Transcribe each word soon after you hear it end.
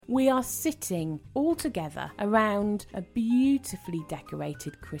We are sitting all together around a beautifully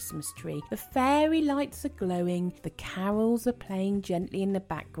decorated Christmas tree. The fairy lights are glowing, the carols are playing gently in the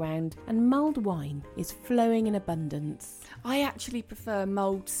background, and mulled wine is flowing in abundance. I actually prefer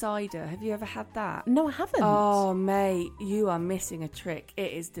mulled cider. Have you ever had that? No, I haven't. Oh, mate, you are missing a trick.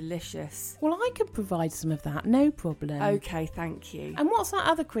 It is delicious. Well, I could provide some of that, no problem. Okay, thank you. And what's that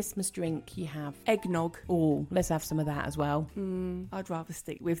other Christmas drink you have? Eggnog. Oh, let's have some of that as well. I'd rather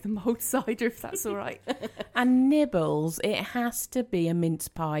stick with the mulled cider if that's all right. And nibbles, it has to be a mince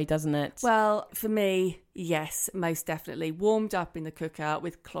pie, doesn't it? Well, for me, yes, most definitely. Warmed up in the cooker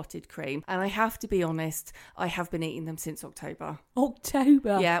with clotted cream. And I have to be honest, I have been eating them since October.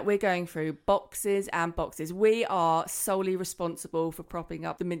 October? Yeah, we're going through boxes and boxes. We are solely responsible for propping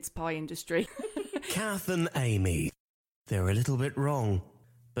up the mince pie industry. Kath and Amy, they're a little bit wrong,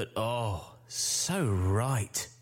 but so right.